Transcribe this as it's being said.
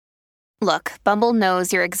Look, Bumble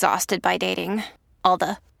knows you're exhausted by dating. All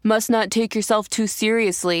the, must not take yourself too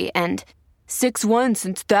seriously, and 6'1"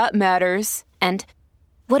 since that matters. And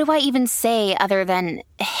what do I even say other than,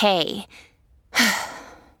 hey?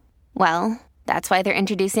 Well, that's why they're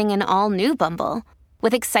introducing an all-new Bumble,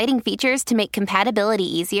 with exciting features to make compatibility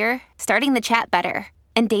easier, starting the chat better,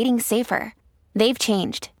 and dating safer. They've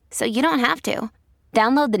changed, so you don't have to.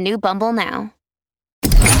 Download the new Bumble now.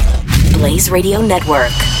 Blaze Radio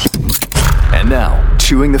Network. And now,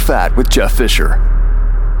 Chewing the Fat with Jeff Fisher.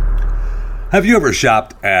 Have you ever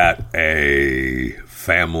shopped at a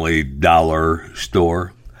Family Dollar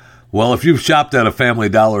store? Well, if you've shopped at a Family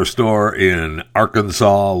Dollar store in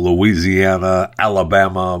Arkansas, Louisiana,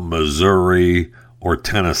 Alabama, Missouri, or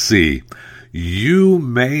Tennessee, you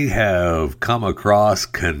may have come across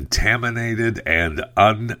contaminated and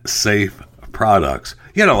unsafe products.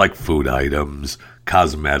 You know, like food items,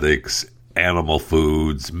 cosmetics, animal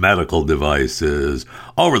foods, medical devices,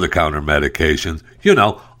 over-the-counter medications. You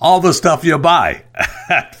know, all the stuff you buy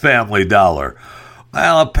at Family Dollar.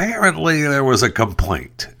 Well, apparently there was a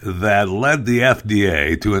complaint that led the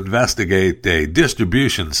FDA to investigate a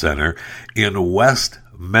distribution center in West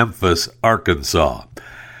Memphis, Arkansas.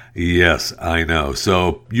 Yes, I know.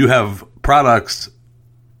 So you have products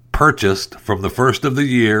purchased from the first of the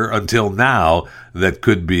year until now that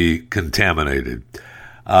could be contaminated.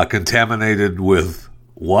 Contaminated with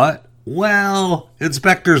what? Well,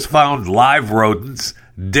 inspectors found live rodents,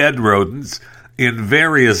 dead rodents, in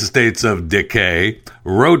various states of decay,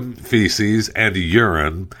 rodent feces and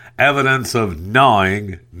urine, evidence of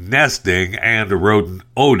gnawing, nesting, and rodent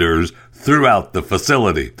odors throughout the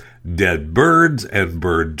facility. Dead birds and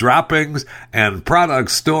bird droppings, and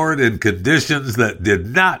products stored in conditions that did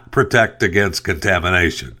not protect against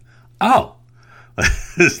contamination. Oh,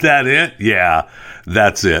 is that it? Yeah,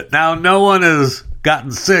 that's it. Now, no one has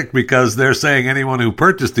gotten sick because they're saying anyone who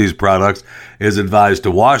purchased these products is advised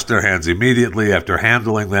to wash their hands immediately after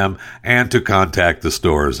handling them and to contact the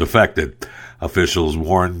stores affected. Officials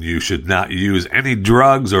warn you should not use any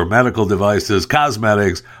drugs or medical devices,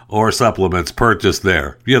 cosmetics, or supplements purchased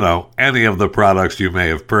there. You know, any of the products you may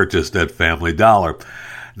have purchased at Family Dollar.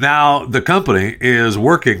 Now, the company is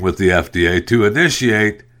working with the FDA to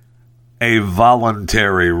initiate a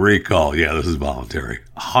voluntary recall. Yeah, this is voluntary.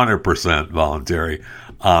 100% voluntary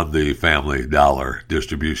on the Family Dollar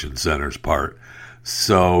distribution center's part.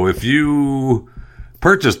 So if you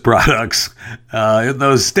purchased products in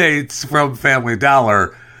those states from Family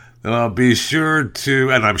Dollar, be sure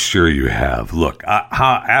to, and I'm sure you have, look,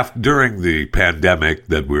 during the pandemic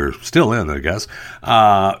that we're still in, I guess,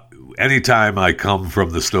 anytime I come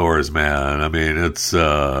from the stores, man, I mean, it's,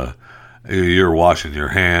 you're washing your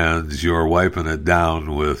hands, you're wiping it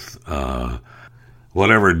down with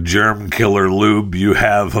whatever germ killer lube you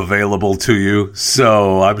have available to you.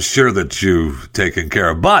 So I'm sure that you've taken care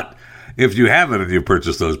of. But if you haven't and you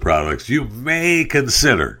purchased those products, you may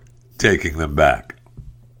consider taking them back.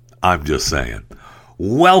 I'm just saying.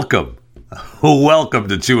 Welcome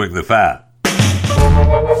to Chewing the Fat.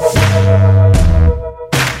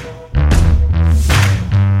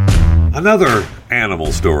 Another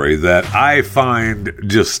animal story that I find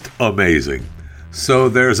just amazing. So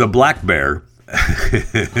there's a black bear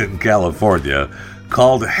in California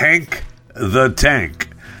called Hank the Tank.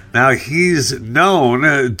 Now, he's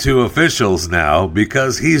known to officials now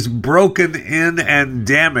because he's broken in and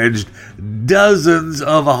damaged dozens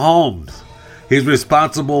of homes. He's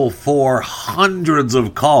responsible for hundreds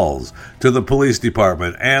of calls to the police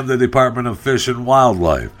department and the Department of Fish and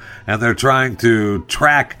Wildlife. And they're trying to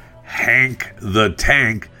track Hank the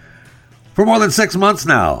Tank for more than 6 months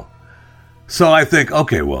now. So I think,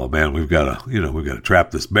 okay, well, man, we've got to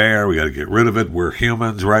trap this bear. We got to get rid of it. We're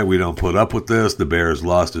humans, right? We don't put up with this. The bear has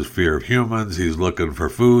lost his fear of humans. He's looking for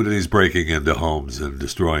food, and he's breaking into homes and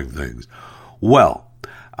destroying things. Well,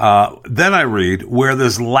 then I read where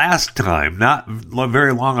this last time, not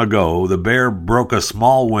very long ago, the bear broke a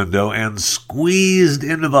small window and squeezed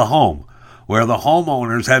into the home, where the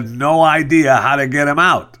homeowners had no idea how to get him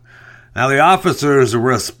out. Now, the officers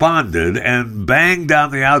responded and banged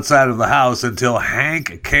on the outside of the house until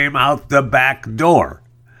Hank came out the back door.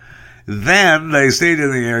 Then they stayed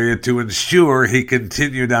in the area to ensure he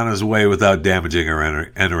continued on his way without damaging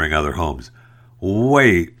or entering other homes.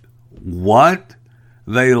 Wait, what?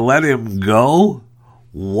 They let him go?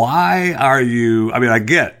 Why are you... I mean, I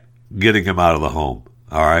get getting him out of the home,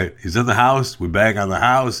 all right? He's in the house. We bang on the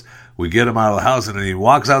house. We get him out of the house, and then he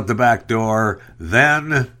walks out the back door.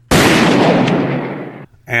 Then...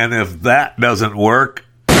 And if that doesn't work,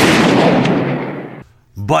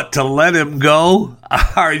 but to let him go?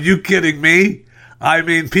 Are you kidding me? I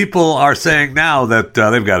mean, people are saying now that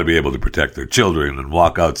they've got to be able to protect their children and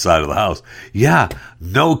walk outside of the house. Yeah,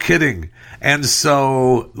 no kidding. And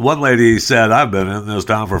so one lady said, I've been in this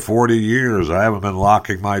town for 40 years. I haven't been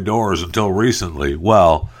locking my doors until recently.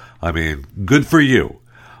 Well, I mean, good for you.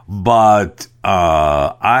 But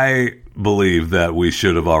I believe that we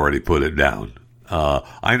should have already put it down.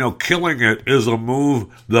 I know killing it is a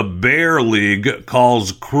move the Bear League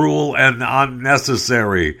calls cruel and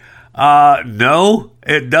unnecessary. No,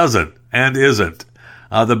 it doesn't and isn't.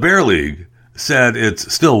 The Bear League said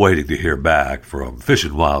it's still waiting to hear back from Fish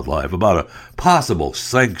and Wildlife about a possible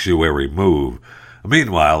sanctuary move.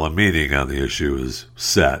 Meanwhile, a meeting on the issue is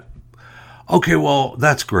set. Okay, well,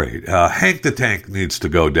 that's great. Hank the Tank needs to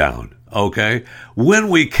go down, okay? When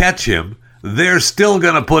we catch him, they're still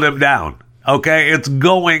going to put him down, okay? It's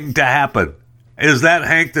going to happen. Is that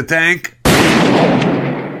Hank the Tank?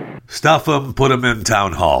 Stuff him, put him in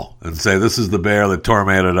town hall, and say, this is the bear that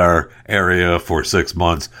tormented our area for 6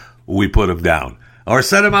 months. We put him down. Or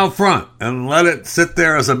set him out front and let it sit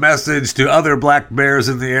there as a message to other black bears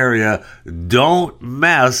in the area. Don't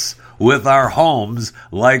mess with our homes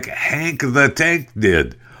like Hank the Tank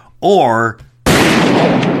did. Or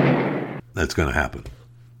that's going to happen.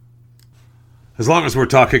 As long as we're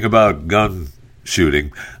talking about gun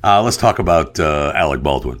shooting, let's talk about Alec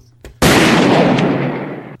Baldwin.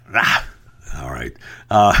 All right.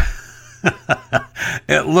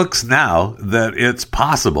 It looks now that it's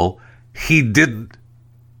possible he didn't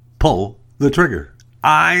pull the trigger.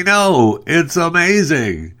 I know. It's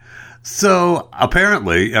amazing. So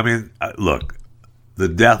apparently, I mean, look, the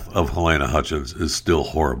death of Helena Hutchins is still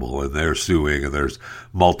horrible, and they're suing, and there's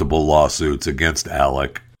multiple lawsuits against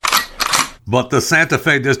Alec. But the Santa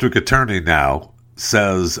Fe District Attorney now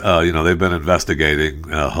says, they've been investigating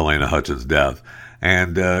Helena Hutchins' death,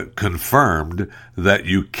 and confirmed that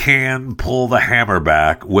you can pull the hammer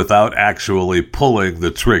back without actually pulling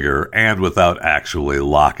the trigger and without actually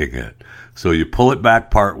locking it. So you pull it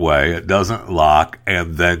back part way, it doesn't lock,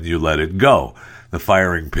 and then you let it go. The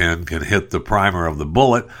firing pin can hit the primer of the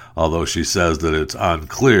bullet, although she says that it's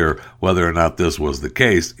unclear whether or not this was the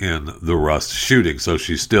case in the Rust shooting. So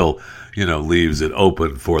she still, leaves it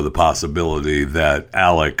open for the possibility that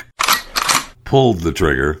Alec pulled the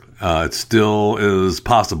trigger. It still is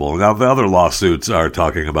possible. Now, the other lawsuits are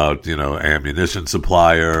talking about, ammunition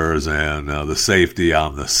suppliers and the safety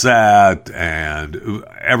on the set, and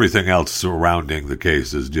everything else surrounding the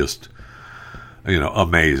case is just,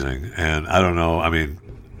 amazing. And I don't know. I mean,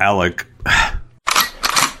 Alec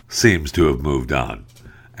seems to have moved on.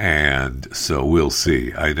 And so we'll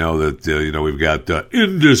see. I know that, we've got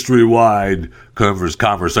industry-wide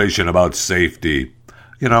conversation about safety.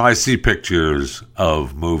 I see pictures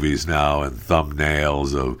of movies now and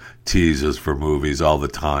thumbnails of teasers for movies all the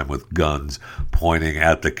time with guns pointing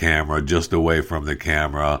at the camera, just away from the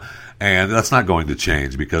camera. And that's not going to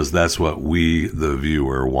change because that's what we, the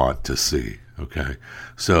viewer, want to see. Okay?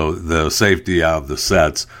 So the safety on the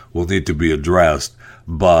sets will need to be addressed,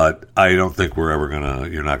 but I don't think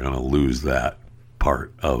you're not going to lose that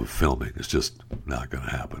part of filming. It's just not going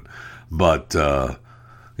to happen. But, so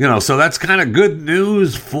that's kind of good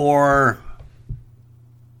news for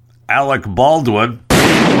Alec Baldwin.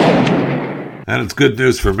 And it's good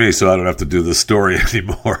news for me, so I don't have to do this story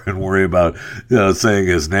anymore and worry about saying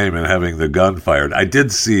his name and having the gun fired. I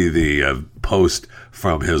did see the post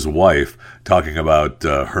from his wife talking about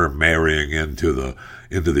her marrying into the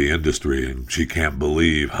industry, and she can't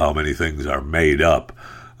believe how many things are made up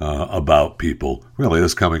about people. Really,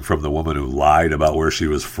 this coming from the woman who lied about where she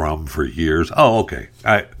was from for years. Oh, okay.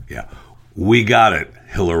 Yeah. We got it,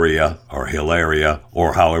 Hilaria,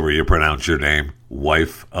 or however you pronounce your name,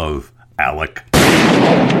 wife of Alec.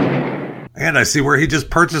 And I see where he just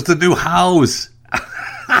purchased a new house.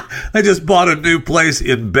 I just bought a new place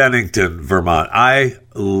in Bennington, Vermont. I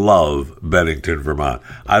love Bennington, Vermont.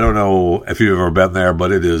 I don't know if you've ever been there,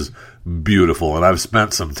 but it is beautiful, and I've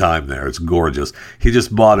spent some time there. It's gorgeous. He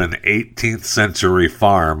just bought an 18th century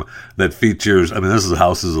farm that features, this is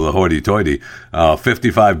houses of the hoity-toity,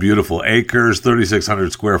 55 beautiful acres,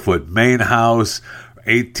 3,600 square foot main house,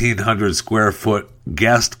 1,800 square foot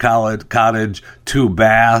guest cottage, 2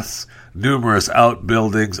 baths, numerous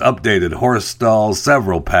outbuildings, updated horse stalls,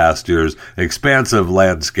 several pastures, expansive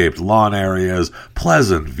landscaped lawn areas,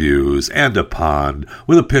 pleasant views, and a pond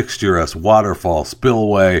with a picturesque waterfall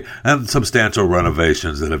spillway and substantial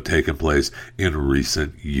renovations that have taken place in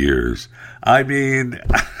recent years. Times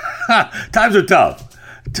are tough.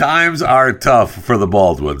 Times are tough for the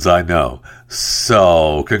Baldwins, I know.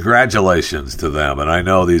 So, congratulations to them. And I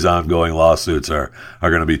know these ongoing lawsuits are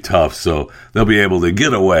going to be tough, so they'll be able to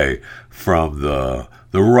get away from the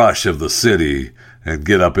rush of the city and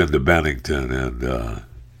get up into Bennington and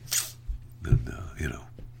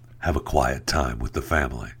have a quiet time with the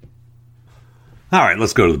family. All right,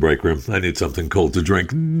 let's go to the break room. I need something cold to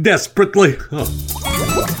drink desperately.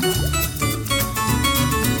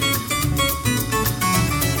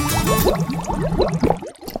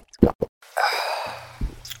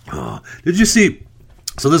 Did you see?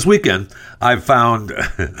 So this weekend, I found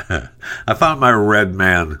my Red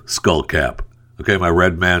Man skull cap. Okay, my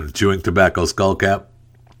Red Man chewing tobacco skull cap.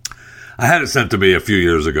 I had it sent to me a few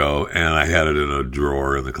years ago, and I had it in a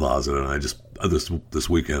drawer in the closet. And I just this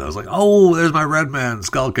weekend I was like, "Oh, there's my Red Man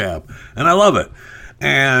skull cap," and I love it.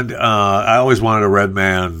 And I always wanted a Red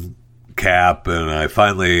Man cap, and I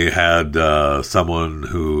finally had someone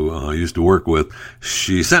who I used to work with.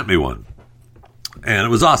 She sent me one. And it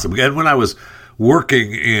was awesome. And when I was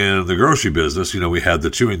working in the grocery business, we had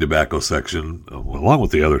the chewing tobacco section along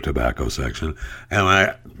with the other tobacco section. And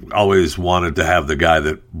I always wanted to have the guy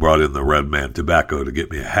that brought in the Red Man tobacco to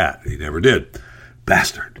get me a hat. He never did.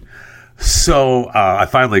 Bastard. So I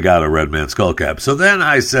finally got a Red Man skull cap. So then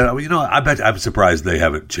I said, I'm surprised they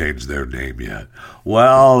haven't changed their name yet.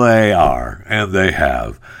 Well, they are, and they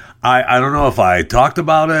have. I don't know if I talked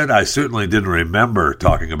about it. I certainly didn't remember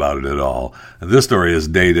talking about it at all. And this story is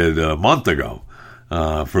dated a month ago.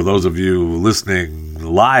 For those of you listening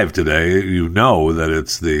live today, you know that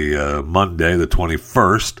it's the Monday, the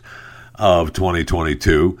 21st of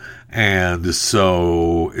 2022. And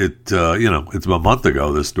so it's a month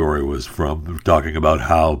ago this story was from, talking about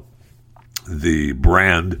how the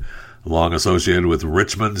brand long associated with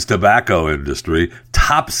Richmond's tobacco industry,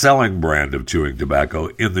 top-selling brand of chewing tobacco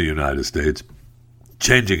in the United States,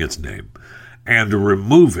 changing its name and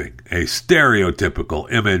removing a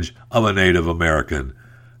stereotypical image of a Native American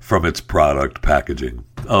from its product packaging.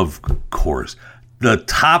 Of course, the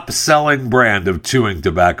top-selling brand of chewing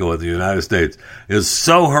tobacco in the United States is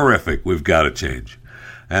so horrific, we've got to change.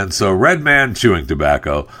 And so Red Man chewing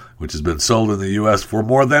tobacco, which has been sold in the U.S. for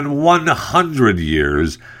more than 100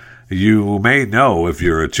 years, you may know, if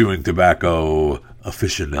you're a chewing tobacco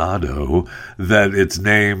aficionado, that its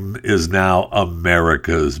name is now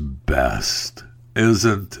America's Best.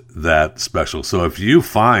 Isn't that special? So if you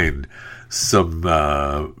find some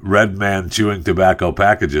Red Man chewing tobacco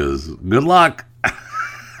packages, good luck.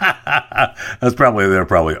 They're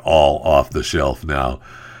probably all off the shelf now.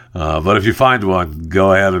 But if you find one,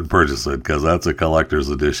 go ahead and purchase it, because that's a collector's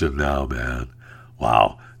edition now, man.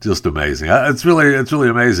 Wow. Just amazing. It's really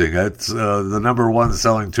amazing. It's the number one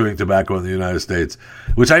selling chewing tobacco in the United States,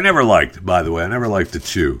 which I never liked, by the way. I never liked to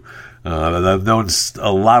chew. I've known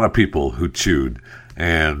a lot of people who chewed,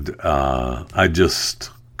 and I just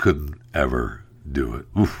couldn't ever do it.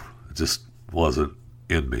 It just wasn't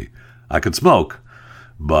in me. I could smoke,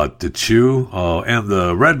 but to chew, and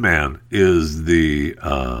the Red Man is the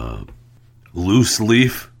loose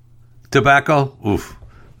leaf tobacco.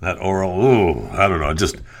 That oral, I don't know,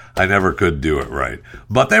 I never could do it right.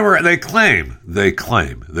 But they claim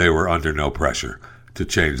they were under no pressure to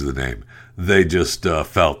change the name. They just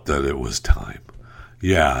felt that it was time.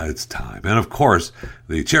 Yeah, it's time. And of course,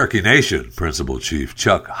 the Cherokee Nation Principal Chief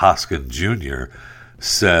Chuck Hoskin Jr.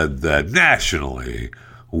 said that nationally,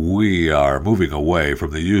 we are moving away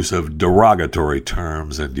from the use of derogatory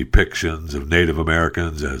terms and depictions of Native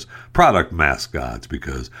Americans as product mascots,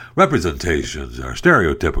 because representations are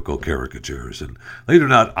stereotypical caricatures, and they do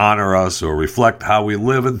not honor us or reflect how we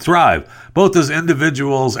live and thrive, both as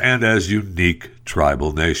individuals and as unique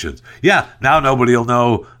tribal nations. Yeah, now nobody will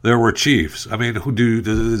know there were chiefs. I mean,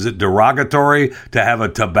 is it derogatory to have a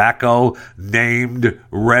tobacco named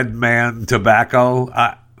Red Man Tobacco?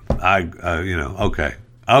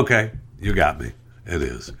 Okay, you got me. It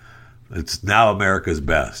is. It's now America's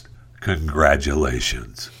Best.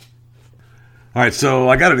 Congratulations. All right, so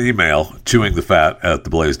I got an email,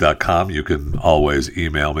 chewingthefat@theblaze.com. You can always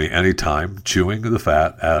email me anytime,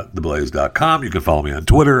 chewingthefat@theblaze.com. You can follow me on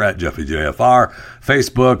Twitter at JeffyJFR,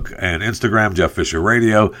 Facebook and Instagram, Jeff Fisher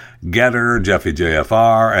Radio, Getter,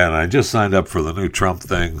 JeffyJFR, and I just signed up for the new Trump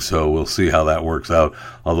thing, so we'll see how that works out,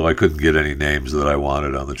 although I couldn't get any names that I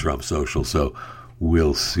wanted on the Trump social, so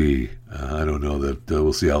we'll see. I don't know that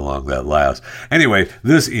we'll see how long that lasts. Anyway,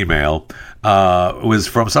 this email was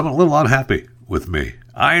from someone a little unhappy with me.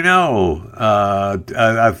 I know.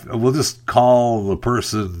 We'll just call the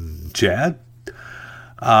person Chad.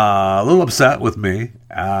 A little upset with me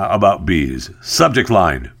about bees. Subject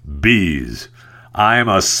line, bees. I'm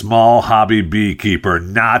a small hobby beekeeper,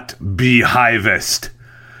 not beehivist.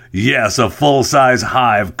 Yes, a full-size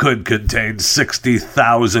hive could contain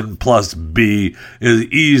 60,000 plus bee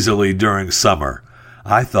easily during summer.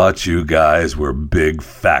 I thought you guys were big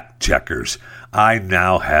fact checkers. I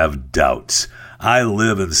now have doubts. I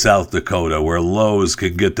live in South Dakota where lows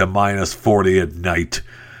can get to minus 40 at night.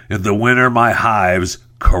 In the winter, my hives,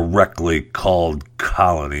 correctly called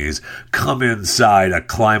colonies, come inside a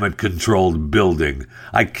climate-controlled building.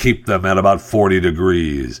 I keep them at about 40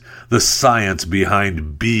 degrees. The science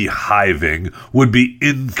behind beehiving would be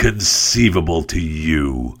inconceivable to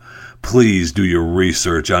you. Please do your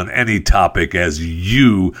research on any topic as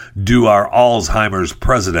you do our Alzheimer's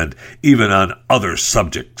president, even on other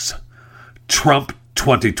subjects. Trump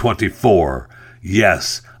 2024.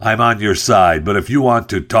 Yes, I'm on your side, but if you want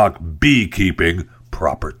to talk beekeeping,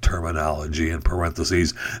 proper terminology in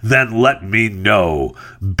parentheses, then let me know.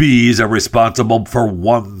 Bees are responsible for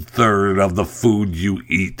 1/3 of the food you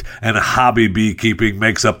eat, and hobby beekeeping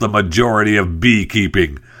makes up the majority of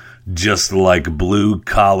beekeeping, just like blue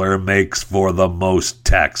collar makes for the most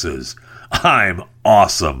taxes. I'm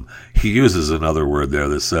awesome. He uses another word there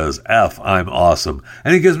that says F, I'm awesome.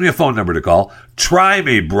 And he gives me a phone number to call. Try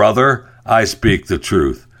me, brother. I speak the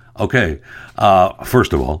truth. Okay,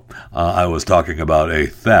 first of all, I was talking about a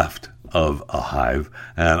theft of a hive,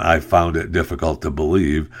 and I found it difficult to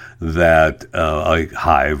believe that a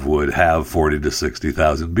hive would have 40 to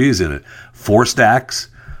 60,000 bees in it. 4 stacks,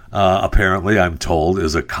 apparently, I'm told,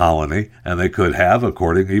 is a colony, and they could have,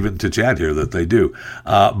 according even to Chad here, that they do.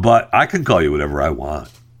 But I can call you whatever I want.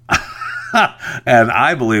 And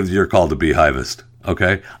I believe that you're called a beehivist,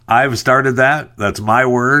 okay? I've started that. That's my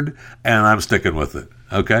word, and I'm sticking with it.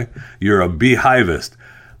 Okay? You're a beehivist.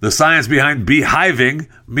 The science behind beehiving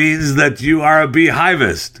means that you are a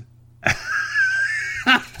beehivist.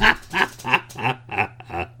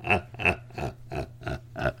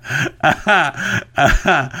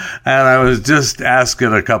 And I was just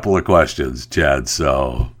asking a couple of questions, Chad.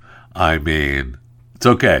 So, I mean, it's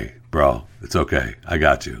okay, bro. It's okay. I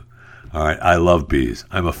got you. All right. I love bees.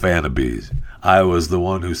 I'm a fan of bees. I was the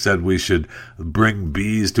one who said we should bring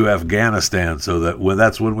bees to Afghanistan, so that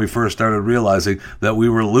that's when we first started realizing that we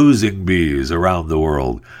were losing bees around the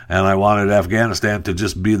world. And I wanted Afghanistan to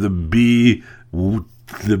just be the bee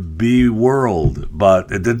world,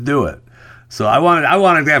 but it didn't do it. So I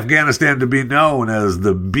wanted Afghanistan to be known as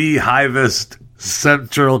the beehivist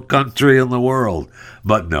central country in the world.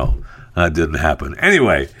 But no, that didn't happen.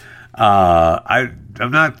 Anyway, I'm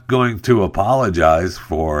not going to apologize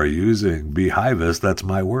for using beehivist. That's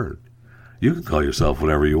my word. You can call yourself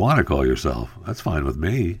whatever you want to call yourself. That's fine with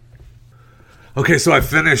me. Okay, so I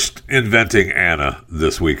finished Inventing Anna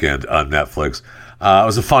this weekend on Netflix. It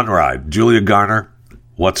was a fun ride. Julia Garner,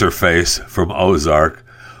 what's-her-face from Ozark,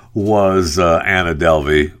 was Anna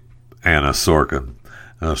Delvey, Anna Sorokin.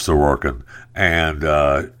 And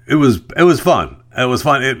it was fun. It was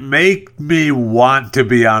fun. It made me want to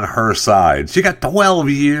be on her side. She got 12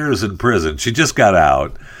 years in prison. She just got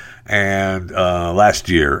out and last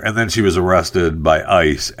year, and then she was arrested by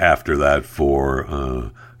ICE after that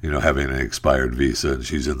for having an expired visa, and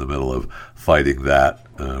she's in the middle of fighting that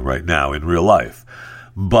right now in real life.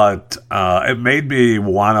 But it made me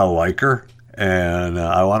want to like her, and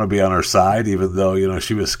I want to be on her side, even though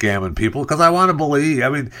she was scamming people, because I want to believe. I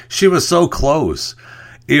mean, she was so close.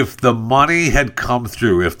 If the money had come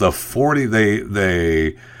through, if the 40,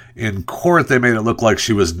 they in court, they made it look like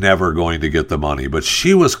she was never going to get the money, but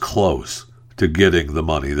she was close to getting the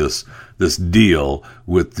money, this deal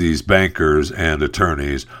with these bankers and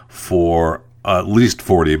attorneys for at least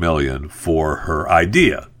 $40 million for her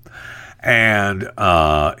idea. And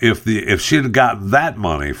if she had gotten that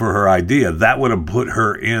money for her idea, that would have put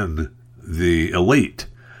her in the elite.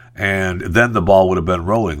 And then the ball would have been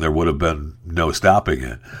rolling. There would have been no stopping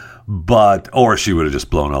it. Or she would have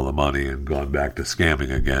just blown all the money and gone back to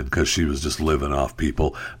scamming again, because she was just living off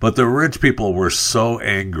people. But the rich people were so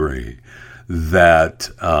angry that,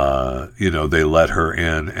 they let her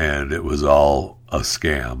in, and it was all a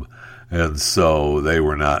scam. And so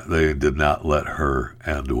they did not let her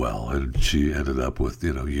end well. And she ended up with,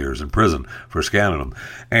 years in prison for scamming them.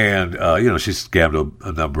 And, she scammed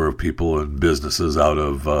a number of people and businesses out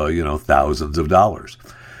of, thousands of dollars.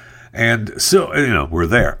 And so, we're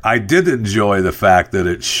there. I did enjoy the fact that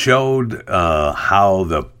it showed how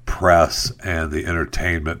the press and the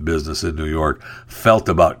entertainment business in New York felt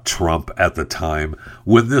about Trump at the time.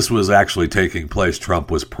 When this was actually taking place,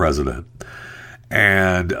 Trump was president.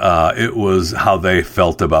 And it was how they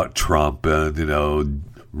felt about Trump and,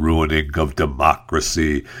 ruining of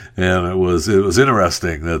democracy. And it was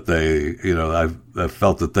interesting that they, I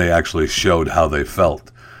felt that they actually showed how they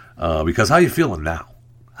felt. Because how you feeling now?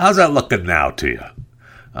 How's that looking now to you?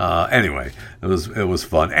 Anyway, it was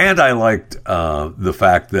fun. And I liked the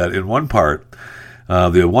fact that in one part,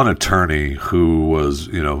 the one attorney who was,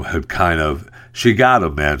 had kind of, she got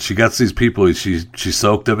him, man. She got these people, she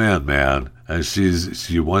soaked them in, man. And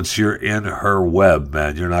once you're in her web,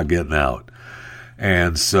 man, you're not getting out.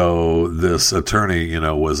 And so this attorney,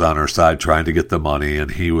 was on her side trying to get the money,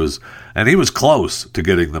 and he was close to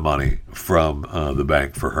getting the money from the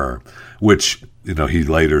bank for her, which, he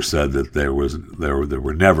later said that they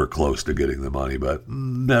were never close to getting the money, but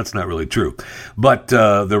that's not really true. But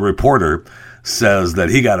the reporter says that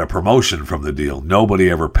he got a promotion from the deal.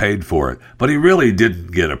 Nobody ever paid for it, but he really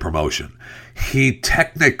didn't get a promotion. He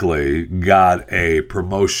technically got a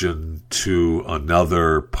promotion to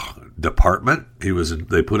another department.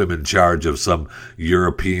 They put him in charge of some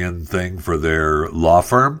European thing for their law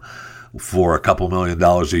firm for $2 million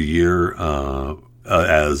a year,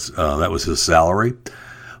 that was his salary.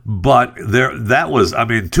 But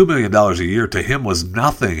 $2 million a year to him was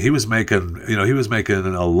nothing. He was making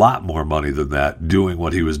a lot more money than that doing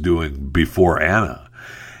what he was doing before Anna.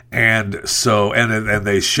 And so, and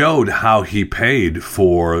they showed how he paid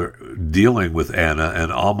for dealing with Anna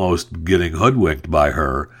and almost getting hoodwinked by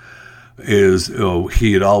her. He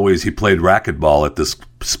played racquetball at this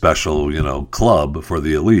special, club for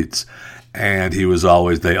the elites. And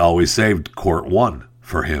they always saved court 1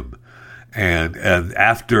 for him. And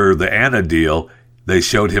after the Anna deal, they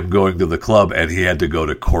showed him going to the club, and he had to go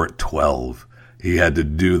to court 12. He had to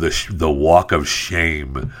do the walk of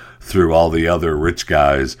shame through all the other rich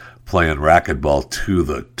guys playing racquetball to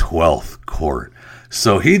the 12th court.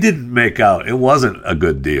 So he didn't make out. It wasn't a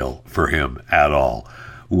good deal for him at all,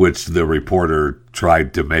 which the reporter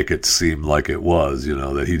tried to make it seem like it was,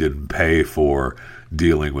 that he didn't pay for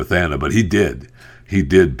dealing with Anna, but he did. He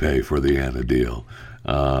did pay for the Anna deal.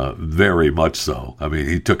 Very much so. I mean,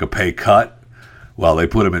 he took a pay cut while they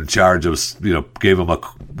put him in charge of,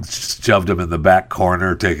 shoved him in the back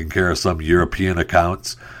corner, taking care of some European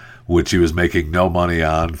accounts, which he was making no money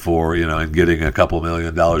on for, and getting $2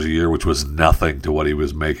 million a year, which was nothing to what he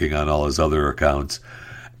was making on all his other accounts.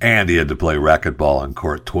 And he had to play racquetball on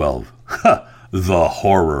court 12. The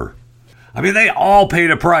horror. I mean, they all paid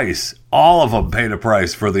a price. All of them paid a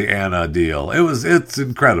price for the Anna deal. It's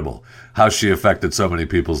incredible how she affected so many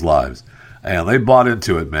people's lives. And they bought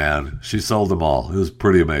into it, man. She sold them all. It was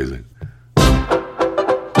pretty amazing.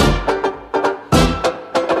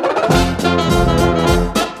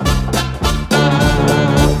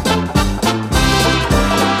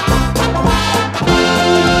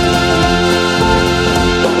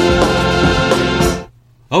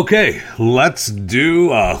 Okay, let's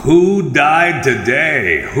do Who Died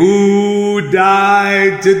Today? Who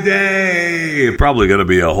Died Today? Probably going to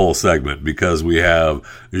be a whole segment because we have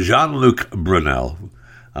Jean-Luc Brunel,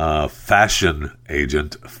 fashion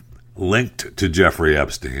agent linked to Jeffrey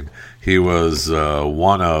Epstein. He was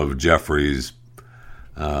one of Jeffrey's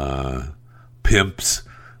pimps,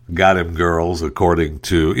 got him girls, according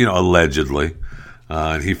to, allegedly.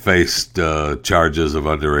 And he faced charges of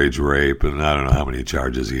underage rape, and I don't know how many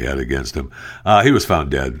charges he had against him. He was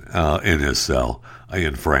found dead in his cell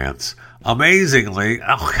in France. Amazingly,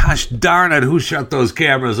 oh gosh darn it, who shut those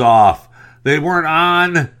cameras off? They weren't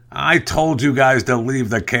on. I told you guys to leave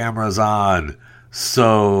the cameras on.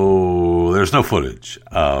 So there's no footage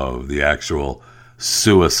of the actual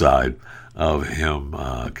suicide of him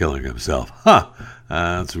killing himself.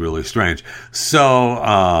 That's really strange. So,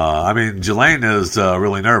 Ghislaine is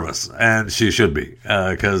really nervous, and she should be,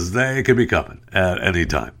 because they could be coming at any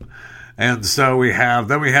time. And so we have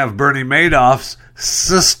Bernie Madoff's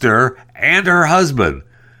sister and her husband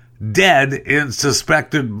dead in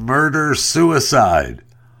suspected murder-suicide.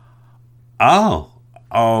 Oh,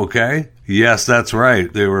 okay. Yes, that's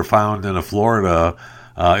right. They were found in Florida,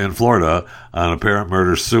 an apparent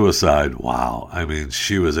murder-suicide. Wow. I mean,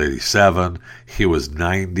 she was 87, he was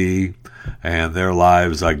 90, and their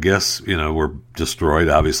lives, I guess, were destroyed,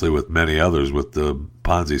 obviously, with many others, with the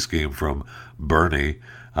Ponzi scheme from Bernie.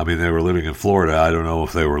 I mean, they were living in Florida. I don't know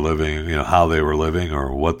if they were living, how they were living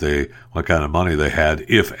or what kind of money they had,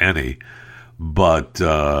 if any. But,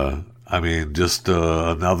 just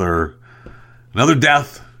another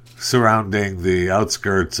death surrounding the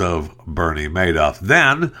outskirts of Bernie Madoff.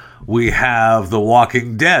 Then we have the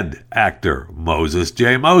Walking Dead actor, Moses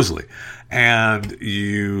J. Mosley. And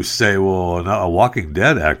you say, well, a Walking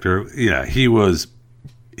Dead actor? Yeah, he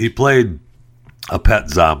played a pet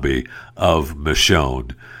zombie of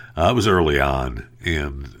Michonne. It was early on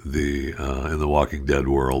in the Walking Dead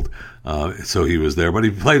world. So he was there, but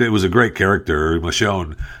it was a great character.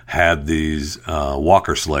 Michonne had these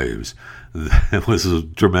walker slaves. It was a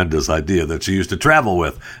tremendous idea that she used to travel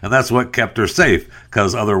with, and that's what kept her safe,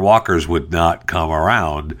 because other walkers would not come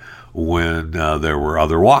around when there were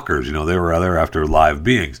other walkers. You know, they were there after live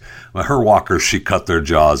beings. Her walkers, she cut their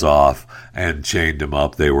jaws off and chained them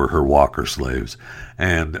up. They were her walker slaves.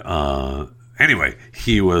 And anyway,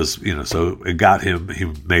 he was, so it got him, he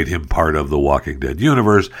made him part of the Walking Dead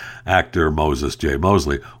universe, actor Moses J.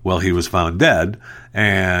 Mosley. Well, he was found dead,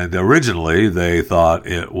 and originally they thought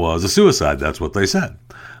it was a suicide. That's what they said.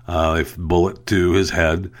 Bullet to his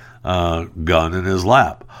head, gun in his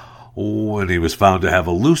lap. When he was found to have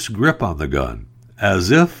a loose grip on the gun, as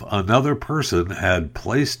if another person had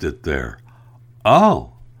placed it there.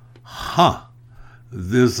 Oh, huh.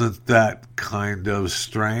 Isn't that kind of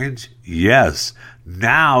strange? Yes.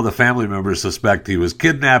 Now the family members suspect he was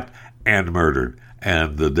kidnapped and murdered,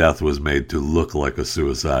 and the death was made to look like a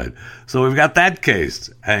suicide. So we've got that case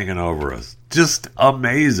hanging over us. Just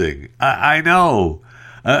amazing. I know.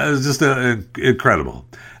 It's just incredible.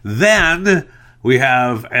 Then we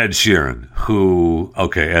have Ed Sheeran, who,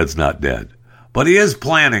 okay, Ed's not dead, but he is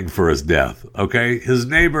planning for his death, okay? His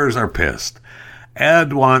neighbors are pissed.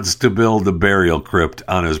 Ed wants to build a burial crypt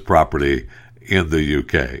on his property in the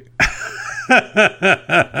UK.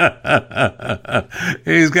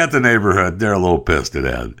 He's got the neighborhood. They're a little pissed at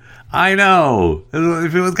Ed. I know.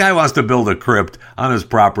 If the guy wants to build a crypt on his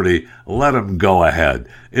property, let him go ahead.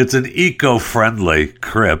 It's an eco-friendly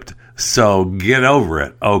crypt, so get over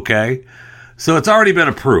it, okay? So it's already been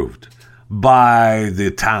approved by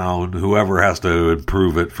the town, whoever has to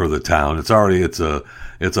improve it for the town. It's a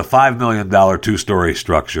 $5 million 2-story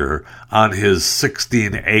structure on his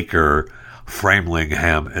 16-acre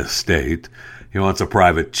Framingham estate. He wants a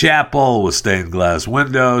private chapel with stained glass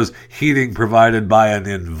windows, heating provided by an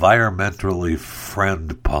environmentally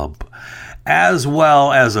friendly pump, as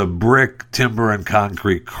well as a brick, timber, and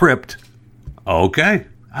concrete crypt. Okay.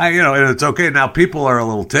 And it's okay. Now, people are a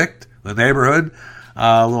little ticked, the neighborhood,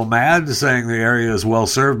 a little mad, saying the area is well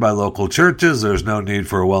served by local churches. There's no need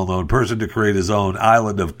for a well-known person to create his own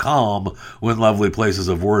island of calm when lovely places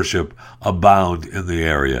of worship abound in the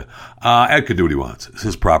area. Ed can do what he wants. It's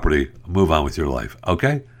his property. Move on with your life.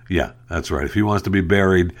 Okay? Yeah, that's right. If he wants to be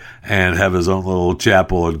buried and have his own little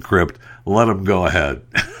chapel and crypt, let him go ahead.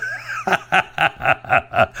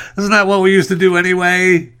 Isn't that what we used to do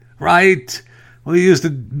anyway? Right? We used to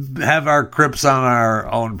have our crypts on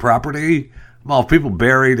our own property. Well, if people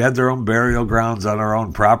had their own burial grounds on our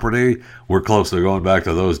own property, we're close to going back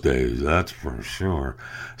to those days. That's for sure.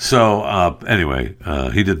 So, anyway,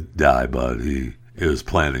 he didn't die, but he is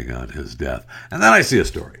planning on his death. And then I see a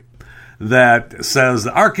story that says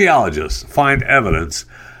archaeologists find evidence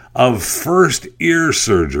of first ear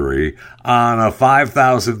surgery on a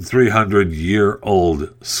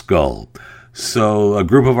 5,300-year-old skull. So a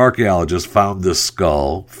group of archaeologists found this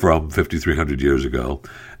skull from 5,300 years ago,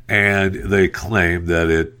 and they claim that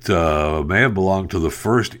it may have belonged to the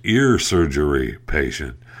first ear surgery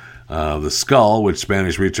patient. The skull, which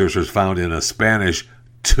Spanish researchers found in a Spanish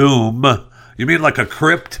tomb, you mean like a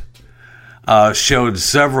crypt, showed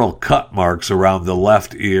several cut marks around the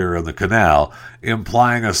left ear and the canal,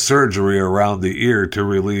 implying a surgery around the ear to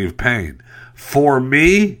relieve pain. For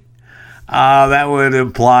me, that would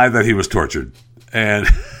imply that he was tortured. And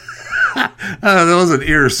there was an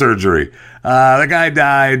ear surgery. The guy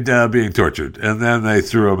died being tortured, and then they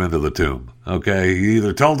threw him into the tomb. Okay, he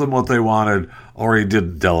either told them what they wanted or he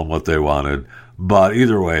didn't tell them what they wanted, but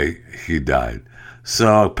either way, he died.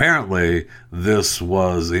 So apparently,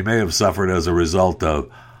 he may have suffered as a result of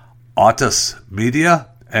otitis media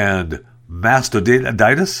and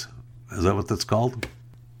mastoiditis. Is that what that's called?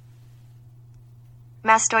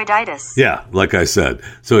 Mastoiditis. Yeah, like I said.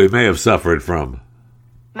 So he may have suffered from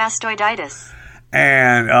mastoiditis.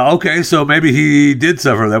 And, okay, so maybe he did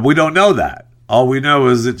suffer that. We don't know that. All we know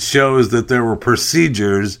is it shows that there were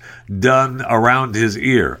procedures done around his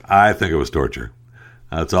ear. I think it was torture.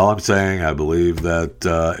 That's all I'm saying. I believe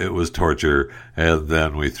that it was torture, and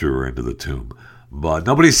then we threw her into the tomb. But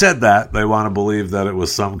nobody said that. They want to believe that it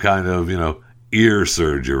was some kind of, ear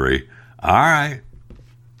surgery. All right.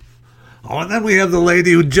 Oh, and then we have the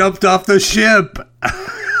lady who jumped off the ship.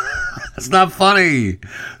 It's not funny.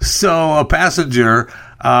 So a passenger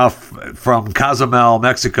from Cozumel,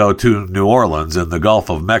 Mexico to New Orleans in the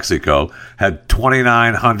Gulf of Mexico had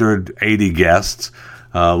 2,980 guests,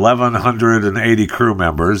 1,180 crew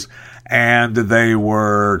members, and they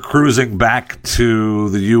were cruising back to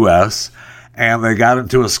the U.S., and they got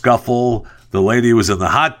into a scuffle The lady was in the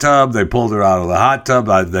hot tub. They pulled her out of the hot tub.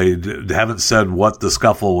 They haven't said what the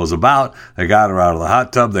scuffle was about. They got her out of the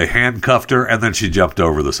hot tub. They handcuffed her, and then she jumped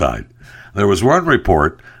over the side. There was one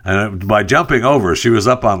report, and by jumping over, she was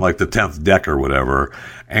up on like the 10th deck or whatever,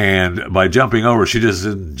 and by jumping over, she just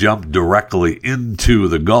didn't jump directly into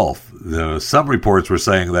the Gulf. Some reports were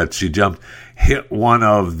saying that she jumped, hit one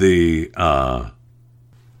of the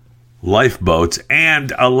lifeboats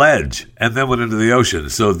and a ledge, and then went into the ocean.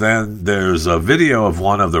 So then there's a video of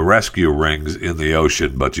one of the rescue rings in the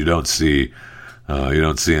ocean, but you don't see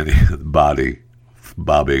any body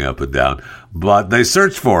bobbing up and down. But they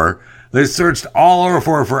searched for her. They searched all over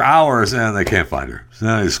for her for hours, and they can't find her. So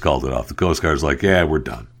then they just called it off. The Coast Guard's like, yeah, we're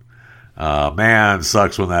done. Man,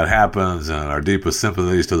 sucks when that happens, and our deepest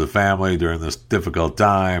sympathies to the family during this difficult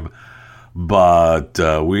time. But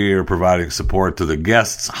we are providing support to the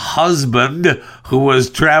guest's husband, who was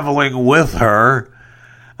traveling with her.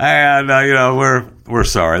 And, we're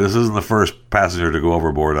sorry. This isn't the first passenger to go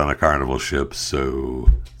overboard on a Carnival ship, so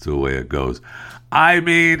it's the way it goes. I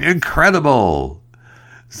mean, incredible.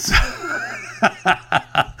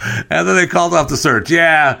 And then they called off the search.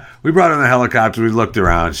 Yeah, we brought in the helicopter. We looked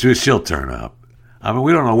around. She'll turn up. I mean,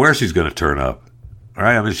 we don't know where she's going to turn up. All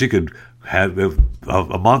right? I mean, she could have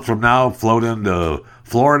a month from now float into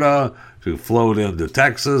Florida, she could float into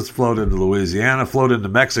Texas, float into Louisiana, float into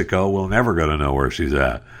Mexico. We're never going to know where she's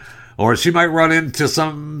at. Or she might run into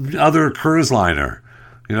some other cruise liner.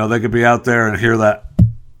 They could be out there and hear that.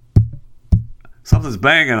 Something's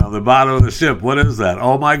banging on the bottom of the ship. What is that?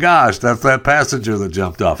 Oh, my gosh, that's that passenger that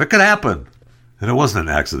jumped off. It could happen. And it wasn't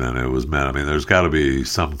an accident. It was meant. I mean, there's got to be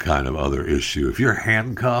some kind of other issue. If you're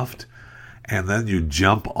handcuffed and then you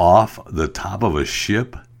jump off the top of a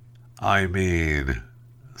ship, I mean,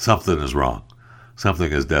 something is wrong.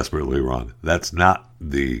 Something is desperately wrong. That's not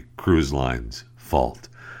the cruise line's fault.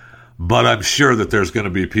 But I'm sure that there's going to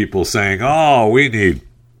be people saying, oh,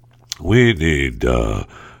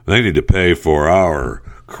 they need to pay for our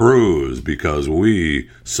cruise because we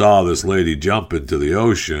saw this lady jump into the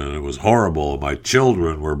ocean. It was horrible. My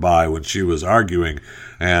children were by when she was arguing,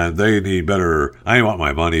 and they need better. I want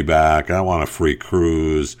my money back. I want a free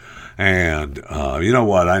cruise. And you know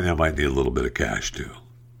what? I might need a little bit of cash, too.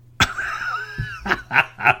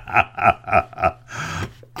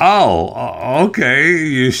 Oh, okay.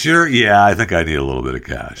 You sure? Yeah, I think I need a little bit of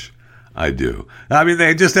cash. I do. I mean,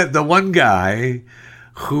 they just had the one guy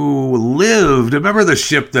who lived. Remember the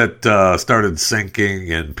ship that started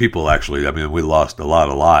sinking and people actually, I mean, we lost a lot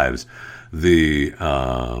of lives. The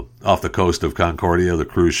off the coast of Concordia, the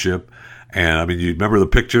cruise ship. And I mean, you remember the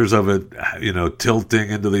pictures of it, tilting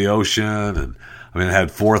into the ocean. And I mean, it had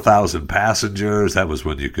 4,000 passengers. That was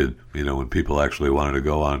when you could, when people actually wanted to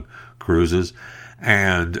go on cruises.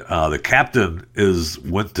 And the captain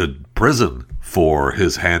went to prison for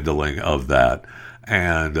his handling of that.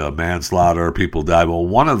 And manslaughter, people died. Well,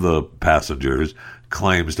 one of the passengers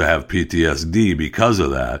claims to have PTSD because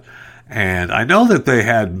of that. And I know that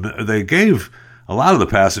they gave a lot of the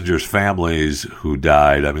passengers' families who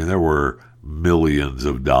died. I mean, there were millions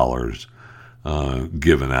of dollars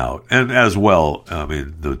given out, and as well, I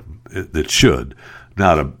mean, it should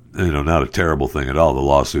not a terrible thing at all. The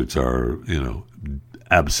lawsuits are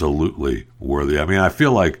absolutely worthy. I mean, I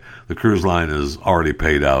feel like the cruise line has already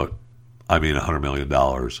paid out. I mean, $100 million,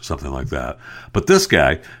 something like that. But this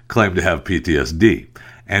guy claimed to have PTSD,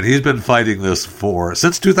 and he's been fighting this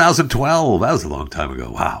since 2012. That was a long time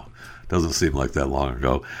ago. Wow. Doesn't seem like that long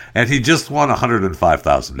ago. And he just won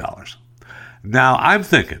 $105,000. Now, I'm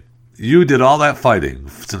thinking, you did all that fighting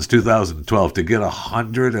since 2012 to get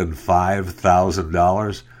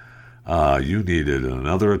 $105,000. You needed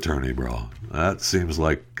another attorney, bro. That seems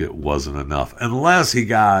like it wasn't enough. Unless he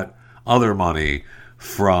got other money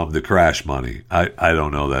from the crash money. I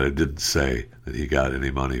don't know that. It didn't say that he got any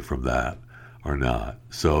money from that or not.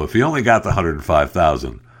 So if he only got the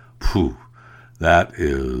 $105,000, that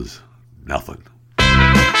is nothing.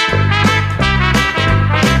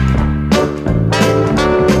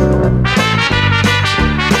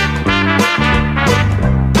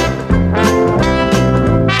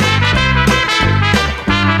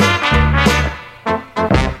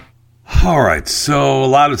 All right, so a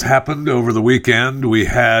lot has happened over the weekend. We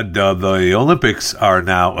had the Olympics are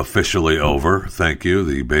now officially over. Thank you,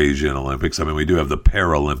 the Beijing Olympics. I mean, we do have the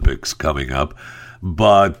Paralympics coming up,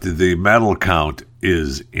 but the medal count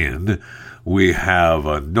is in. We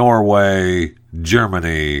have Norway,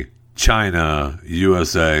 Germany, China,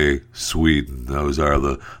 USA, Sweden. Those are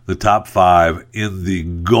the top five in the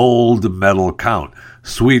gold medal count.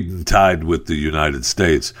 Sweden tied with the United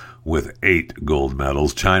States with 8 gold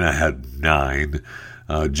medals. China had 9.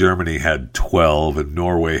 Germany had 12, and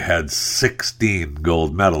Norway had 16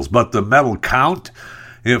 gold medals. But the medal count,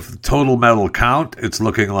 if total medal count, it's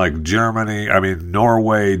looking like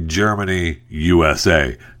Norway, Germany,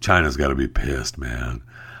 USA. China's got to be pissed, man.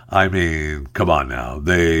 I mean, come on now.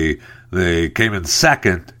 They came in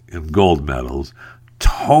second in gold medals.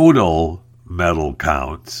 Total medal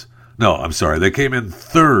counts. No, I'm sorry. They came in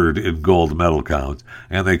third in gold medal counts,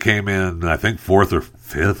 and they came in, I think, fourth or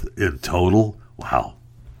fifth in total. Wow.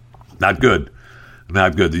 Not good.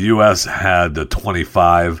 Not good. The U.S. had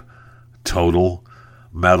 25 total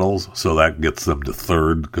medals, so that gets them to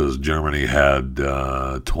third because Germany had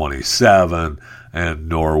 27 and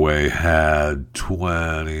Norway had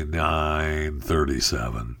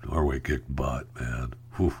 29-37. Norway kicked butt, man.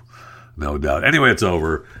 Whew. No doubt. Anyway, it's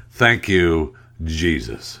over. Thank you,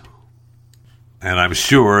 Jesus. And I'm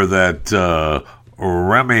sure that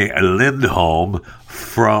Remi Lindholm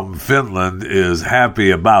from Finland is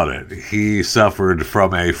happy about it. He suffered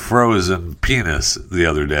from a frozen penis the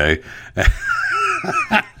other day.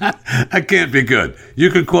 That can't be good. You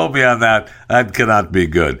can quote me on that. That cannot be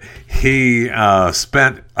good. He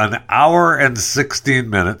spent an hour and 16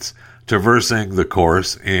 minutes traversing the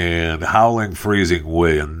course in howling, freezing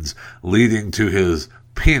winds, leading to his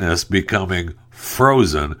penis becoming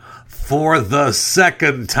frozen for the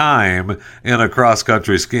second time in a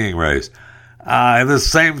cross-country skiing race. The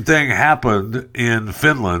same thing happened in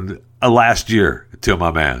Finland last year to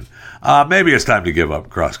my man. Maybe it's time to give up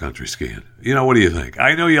cross-country skiing. What do you think?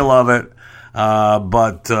 I know you love it,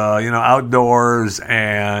 but outdoors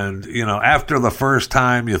and, after the first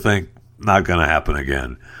time, you think, not going to happen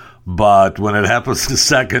again. But when it happens the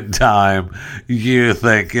second time, you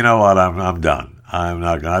think, you know what, I'm done. I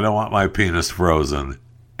don't want my penis frozen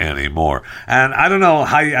anymore. And I don't know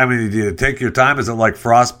how, do you take your time? Is it like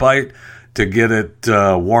frostbite to get it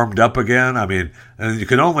warmed up again? And you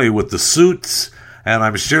can only with the suits, and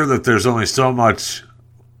I'm sure that there's only so much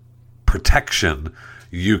protection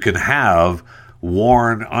you can have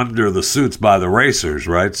worn under the suits by the racers,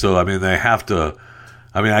 right? So, they have to,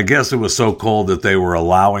 I guess it was so cold that they were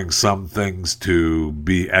allowing some things to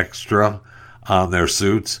be extra on their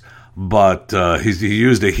suits. But he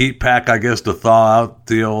used a heat pack, I guess, to thaw out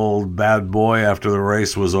the old bad boy after the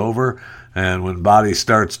race was over. And when body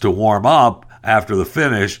starts to warm up after the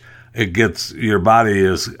finish, it gets your body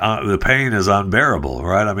is the pain is unbearable,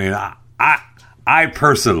 right? I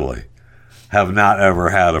personally have not ever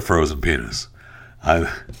had a frozen penis.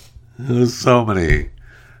 There's so many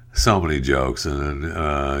jokes, and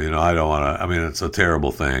I don't want to. It's a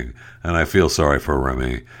terrible thing, and I feel sorry for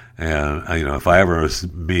Remi. And if I ever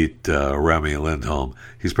meet Remi Lindholm,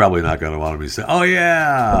 he's probably not going to want me to say, "Oh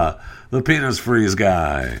yeah, the penis freeze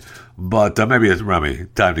guy." But maybe it's Remi.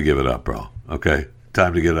 Time to give it up, bro. Okay,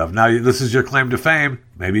 time to give it up. Now this is your claim to fame.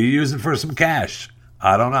 Maybe you use it for some cash.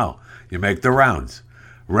 I don't know. You make the rounds.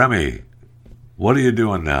 Remi, what are you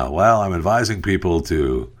doing now? Well, I'm advising people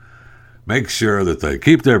to make sure that they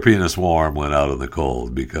keep their penis warm when out in the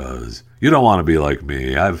cold, because you don't want to be like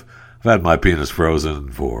me. I've had my penis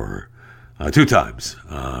frozen for 2 times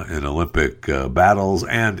in Olympic battles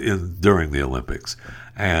and during the Olympics.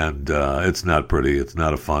 And it's not pretty. It's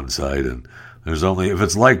not a fun sight. And there's only, if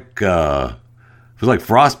it's like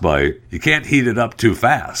frostbite, you can't heat it up too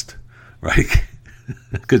fast, right?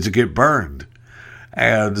 Because you get burned.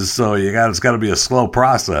 And so it's got to be a slow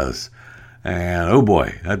process. And oh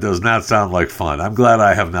boy, that does not sound like fun. I'm glad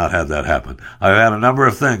I have not had that happen. I've had a number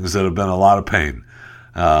of things that have been a lot of pain,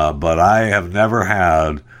 but I have never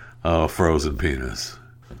had a frozen penis,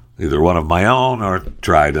 either one of my own or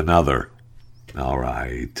tried another. All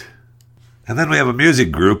right. And then we have a music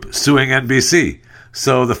group suing NBC.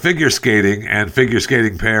 So the figure skating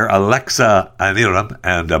pair Alexa Aniram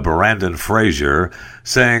and Brandon Frazier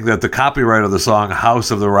saying that the copyright of the song House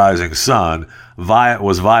of the Rising Sun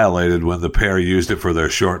was violated when the pair used it for their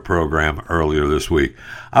short program earlier this week.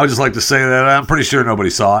 I would just like to say that I'm pretty sure nobody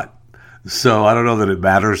saw it, so I don't know that it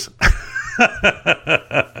matters.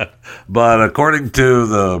 But according to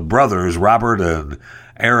the brothers, Robert and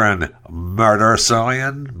Aaron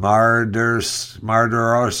Marderosian,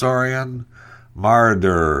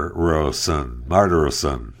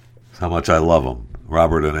 how much I love them.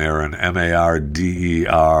 Robert and Aaron,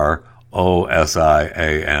 Marderosian,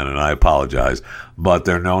 and I apologize, but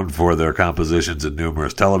they're known for their compositions in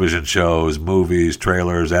numerous television shows, movies,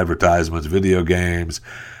 trailers, advertisements, video games,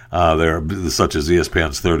 They're such as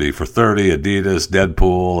ESPN's 30 for 30, Adidas,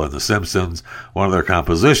 Deadpool, and The Simpsons. One of their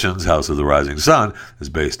compositions, House of the Rising Sun, is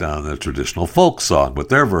based on the traditional folk song, but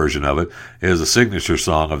their version of it is a signature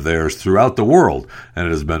song of theirs throughout the world, and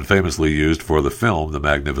it has been famously used for the film The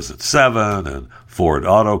Magnificent Seven and Ford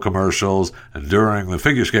Auto commercials, and during the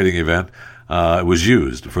figure skating event, it was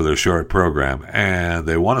used for their short program, and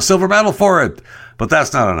they won a silver medal for it. But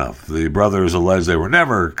that's not enough. The brothers allege they were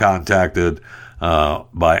never contacted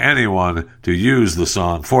by anyone to use the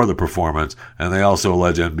song for the performance, and they also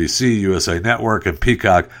allege NBC, USA Network, and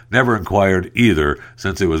Peacock never inquired either,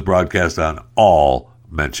 since it was broadcast on all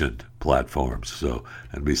mentioned platforms. So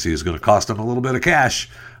NBC is going to cost them a little bit of cash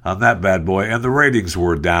on that bad boy, and the ratings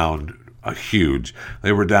were down huge.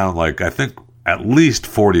 They were down I think at least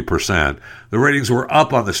 40%. The ratings were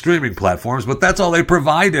up on the streaming platforms, but that's all they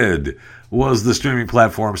provided was the streaming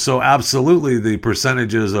platform. So absolutely the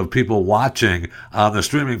percentages of people watching on the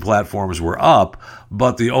streaming platforms were up,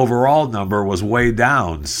 but the overall number was way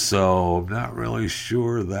down. So I'm not really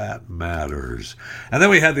sure that matters. And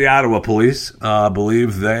then we had the Ottawa police.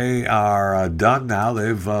 Believe they are done now.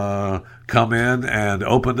 They've come in and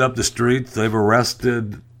opened up the streets. They've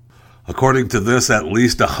arrested, according to this, at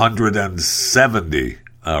least 170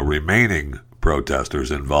 remaining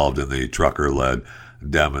protesters involved in the trucker-led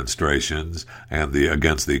demonstrations and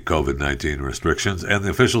against the COVID-19 restrictions. And the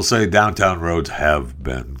officials say downtown roads have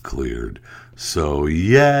been cleared. So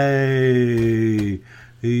yay!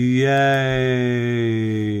 Yay!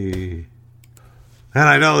 And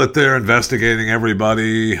I know that they're investigating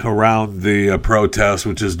everybody around the protest,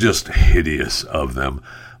 which is just hideous of them.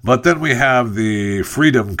 But then we have the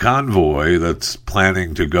Freedom Convoy that's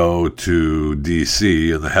planning to go to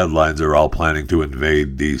D.C., and the headlines are all planning to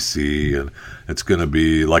invade D.C., and it's going to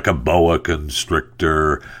be like a boa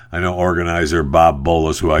constrictor. I know organizer Bob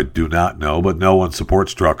Bolus, who I do not know, but no one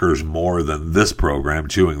supports truckers more than this program,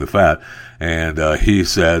 Chewing the Fat, and he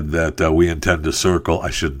said that we intend to circle, I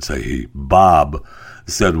shouldn't say he, Bob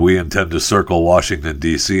said we intend to circle Washington,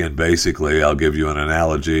 D.C., and basically I'll give you an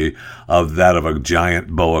analogy of that of a giant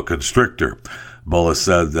boa constrictor. Bolus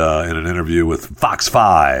said in an interview with Fox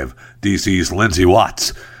 5, D.C.'s Lindsay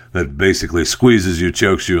Watts, that basically squeezes you,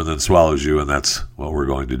 chokes you, and then swallows you, and that's what we're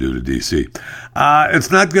going to do to D.C.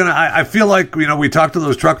 It's not going to, I feel like, we talked to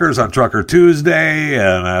those truckers on Trucker Tuesday,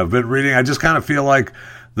 and I've been reading, I just kind of feel like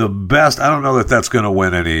the best, I don't know that that's going to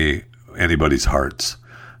win anybody's hearts.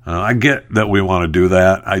 I get that we want to do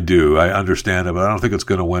that. I do. I understand it, but I don't think it's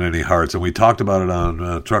going to win any hearts. And we talked about it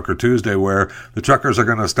on Trucker Tuesday, where the truckers are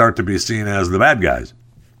going to start to be seen as the bad guys.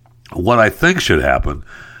 What I think should happen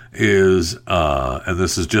is, and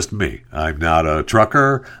this is just me, I'm not a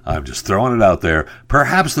trucker, I'm just throwing it out there,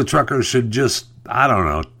 perhaps the truckers should just, I don't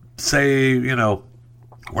know, say,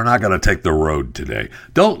 we're not going to take the road today.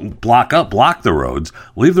 Don't block the roads,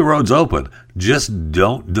 leave the roads open, just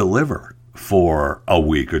don't deliver for a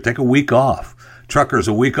week or take a week off. Truckers,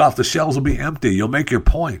 a week off, the shelves will be empty. You'll make your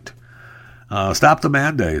point. Stop the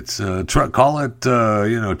mandates. Call it,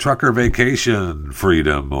 trucker vacation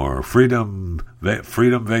freedom or freedom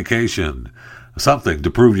vacation, something to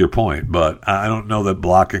prove your point. But I don't know that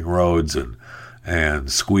blocking roads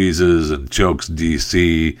and squeezes and chokes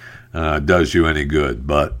DC does you any good.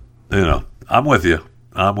 But, I'm with you.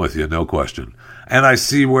 No question. And I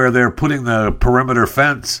see where they're putting the perimeter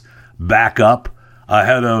fence back up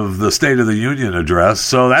ahead of the State of the Union address.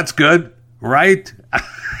 So that's good, right?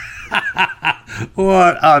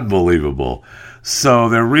 What unbelievable. So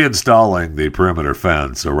they're reinstalling the perimeter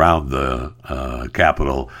fence around the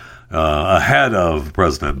Capitol ahead of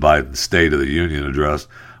President Biden's State of the Union address,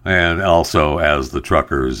 and also as the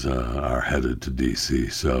truckers are headed to D.C.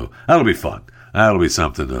 So that'll be fun. That'll be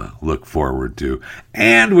something to look forward to.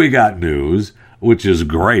 And we got news, which is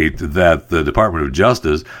great, that the Department of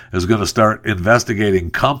Justice is going to start investigating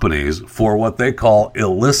companies for what they call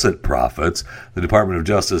illicit profits. The Department of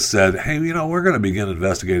Justice said, hey, we're going to begin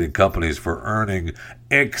investigating companies for earning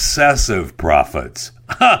excessive profits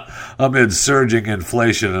amid surging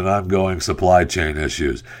inflation and ongoing supply chain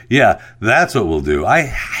issues. Yeah, that's what we'll do. I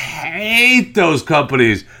hate those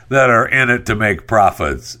companies that are in it to make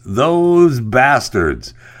profits. Those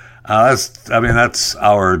bastards. That's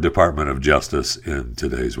our Department of Justice in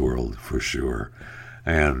today's world, for sure.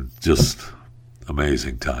 And just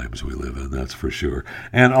amazing times we live in, that's for sure.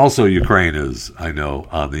 And also Ukraine is, I know,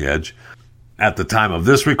 on the edge. At the time of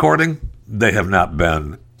this recording, they have not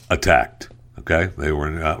been attacked. Okay?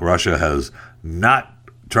 Russia has not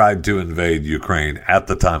tried to invade Ukraine at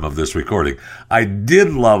the time of this recording. I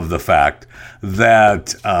did love the fact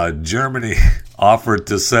that Germany offered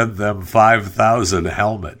to send them 5,000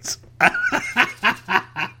 helmets.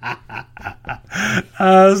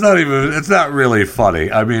 It's not really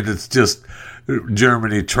funny. I mean, it's just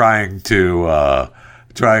Germany trying to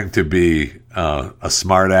be a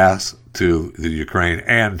smart ass to the Ukraine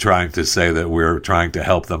and trying to say that we're trying to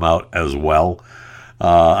help them out as well.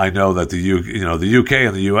 I know that the UK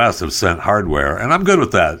and the US have sent hardware, and I'm good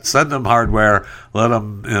with that. Send them hardware, let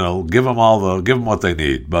them, give them what they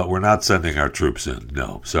need. But we're not sending our troops in.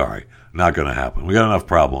 No, sorry, not going to happen. We got enough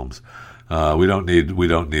problems. We don't need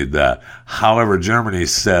that. However, Germany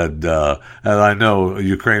said, and I know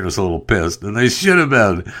Ukraine was a little pissed, and they should have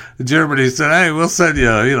been. Germany said, "Hey, we'll send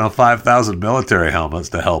you, 5,000 military helmets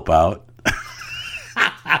to help out."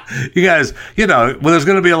 You guys, there's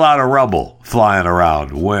going to be a lot of rubble flying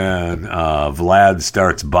around when Vlad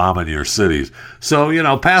starts bombing your cities.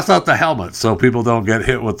 So, pass out the helmets so people don't get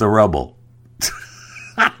hit with the rubble.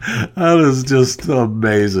 That is just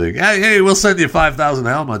amazing. Hey, we'll send you 5,000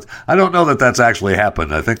 helmets. I don't know that that's actually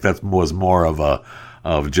happened. I think that was more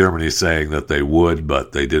of Germany saying that they would,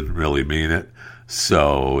 but they didn't really mean it.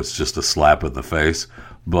 So it's just a slap in the face.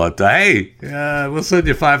 But hey, we'll send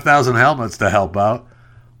you 5,000 helmets to help out.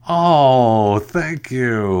 Oh, thank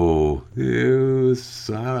you. You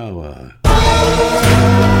son of a...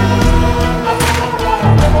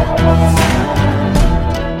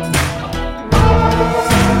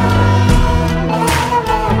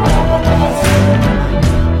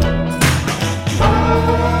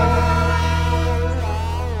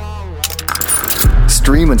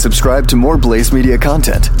 Stream and subscribe to more Blaze Media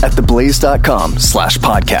content at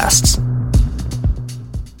theblaze.com/podcasts.